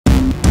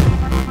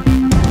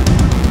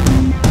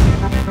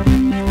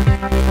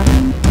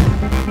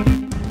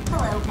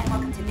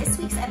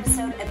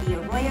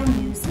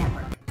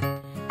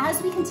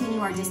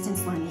our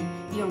distance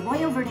learning, the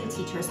Arroyo Verde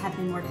teachers have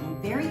been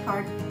working very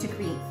hard to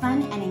create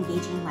fun and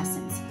engaging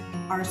lessons.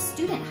 Our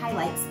student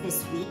highlights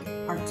this week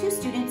are 2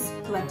 students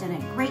who have done a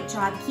great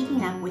job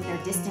keeping up with their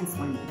distance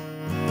learning.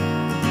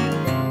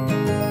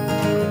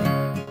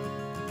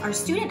 Our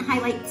student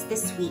highlights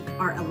this week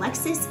are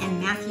Alexis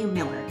and Matthew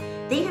Miller.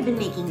 They have been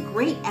making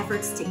great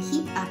efforts to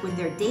keep up with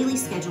their daily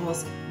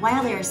schedules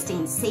while they are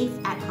staying safe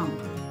at home.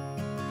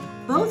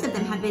 Both of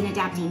them have been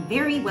adapting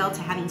very well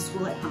to having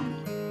school at home.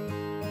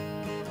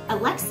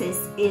 Alexis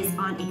is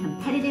on a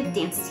competitive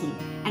dance team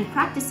and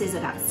practices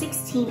about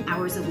 16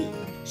 hours a week.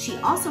 She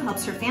also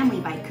helps her family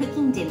by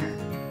cooking dinner.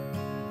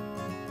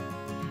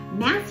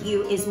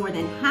 Matthew is more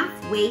than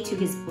halfway to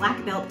his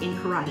black belt in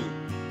karate.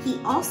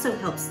 He also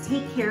helps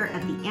take care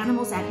of the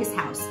animals at his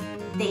house.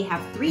 They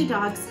have 3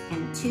 dogs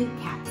and 2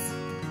 cats.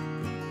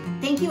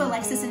 Thank you,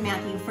 Alexis and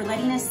Matthew, for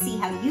letting us see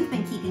how you've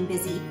been keeping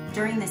busy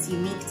during this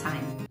unique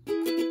time.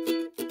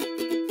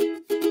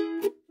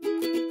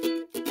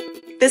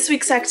 This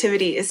week's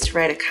activity is to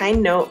write a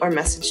kind note or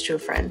message to a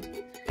friend.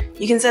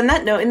 You can send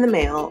that note in the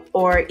mail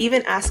or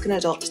even ask an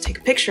adult to take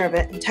a picture of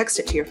it and text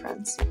it to your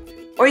friends.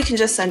 Or you can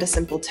just send a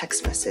simple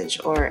text message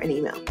or an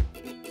email.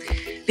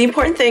 The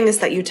important thing is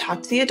that you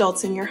talk to the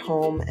adults in your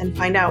home and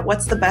find out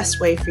what's the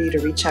best way for you to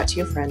reach out to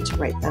your friend to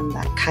write them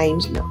that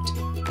kind note.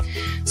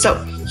 So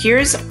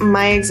here's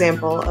my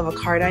example of a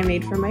card I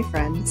made for my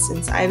friend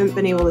since I haven't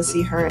been able to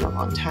see her in a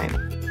long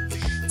time.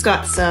 It's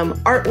got some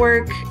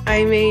artwork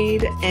I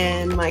made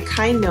and my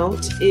kind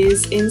note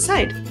is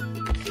inside.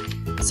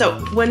 So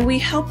when we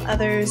help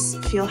others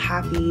feel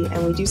happy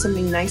and we do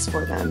something nice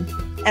for them,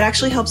 it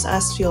actually helps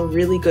us feel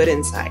really good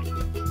inside.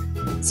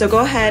 So go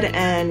ahead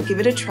and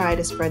give it a try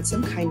to spread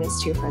some kindness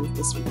to your friends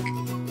this week.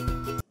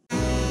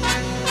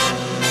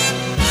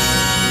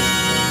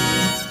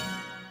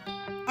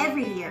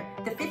 Every year,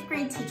 the 5th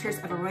grade teachers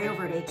of Arroyo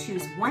Verde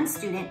choose one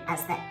student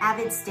as the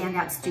AVID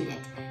Standout student.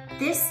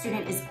 This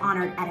student is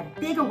honored at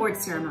a big award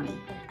ceremony.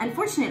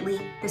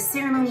 Unfortunately, the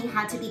ceremony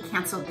had to be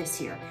canceled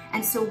this year,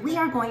 and so we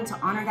are going to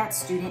honor that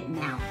student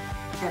now.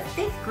 The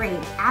 5th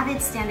grade AVID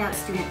Standout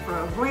student for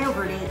Arroyo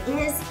Verde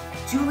is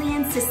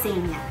Julian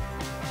Cesania.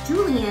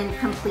 Julian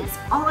completes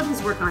all of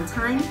his work on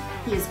time.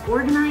 He is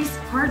organized,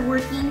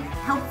 hardworking,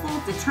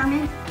 helpful,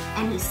 determined,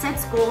 and he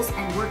sets goals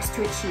and works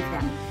to achieve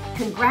them.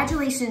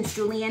 Congratulations,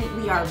 Julian.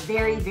 We are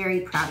very,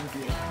 very proud of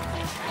you.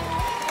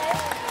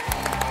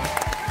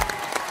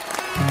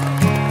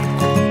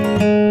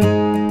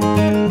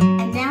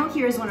 And now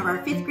here's one of our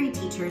 5th grade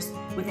teachers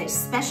with a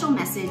special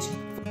message.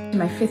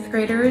 My 5th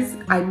graders,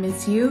 I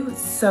miss you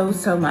so,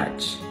 so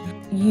much.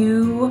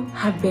 You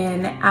have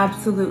been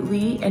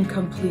absolutely and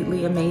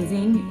completely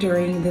amazing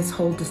during this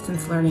whole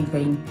distance learning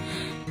thing.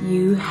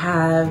 You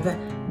have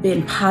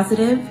been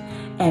positive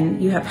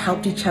and you have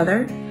helped each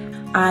other.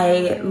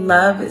 I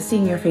love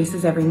seeing your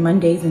faces every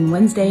Mondays and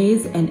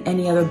Wednesdays and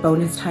any other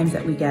bonus times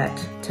that we get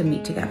to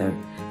meet together.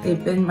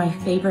 They've been my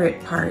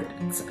favorite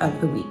parts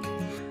of the week.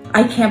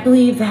 I can't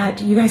believe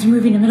that you guys are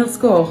moving to middle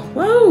school.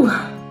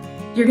 Whoa!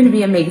 You're gonna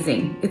be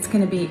amazing. It's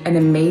gonna be an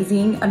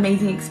amazing,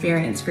 amazing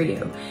experience for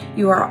you.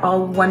 You are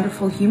all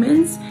wonderful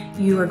humans.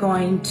 You are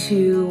going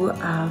to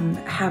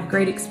have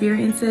great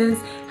experiences,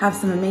 have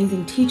some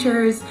amazing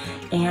teachers,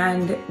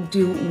 and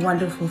do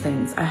wonderful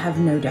things, I have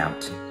no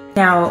doubt.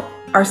 Now,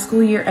 our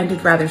school year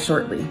ended rather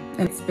shortly,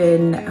 and it's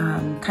been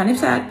kind of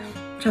sad.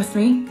 Trust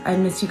me, I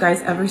miss you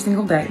guys every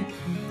single day.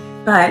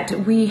 But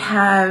we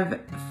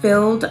have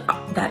filled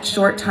that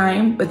short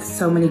time with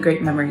so many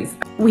great memories.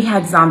 We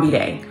had Zombie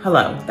Day.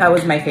 Hello, that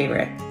was my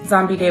favorite.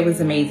 Zombie Day was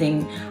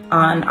amazing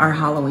on our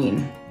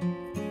Halloween.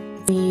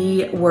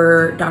 We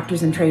were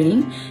doctors in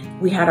training.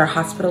 We had our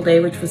hospital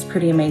day, which was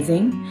pretty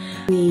amazing.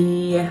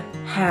 We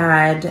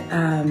had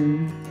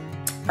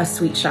a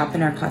sweet shop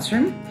in our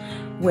classroom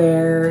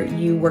where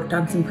you worked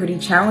on some pretty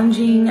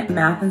challenging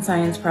math and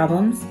science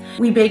problems.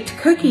 We baked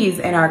cookies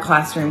in our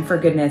classroom, for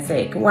goodness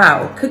sake.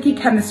 Wow, cookie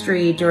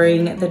chemistry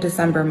during the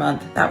December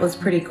month. That was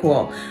pretty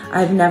cool.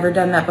 I've never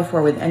done that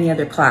before with any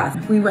other class.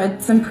 We read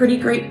some pretty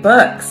great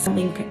books. I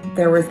don't think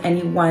there was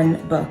any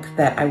one book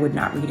that I would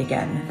not read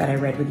again that I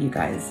read with you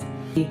guys.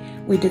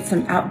 We did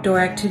some outdoor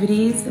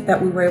activities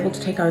that we were able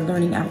to take our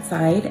learning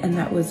outside, and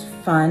that was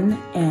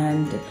fun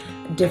and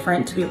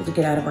different to be able to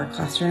get out of our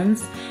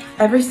classrooms.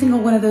 Every single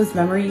one of those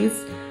memories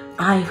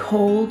I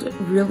hold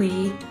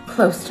really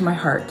close to my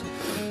heart.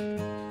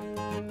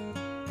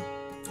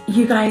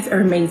 You guys are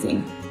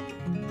amazing.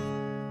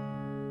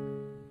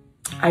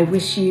 I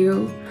wish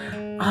you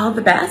all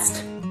the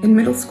best in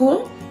middle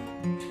school.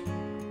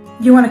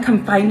 You want to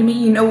come find me,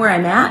 you know where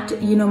I'm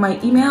at, you know my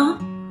email,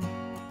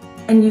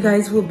 and you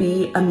guys will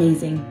be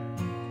amazing.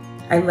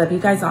 I love you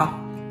guys all.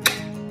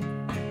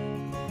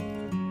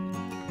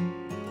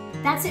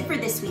 That's it for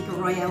this week,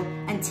 Arroyo.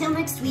 Until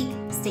next week,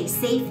 stay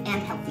safe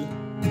and healthy.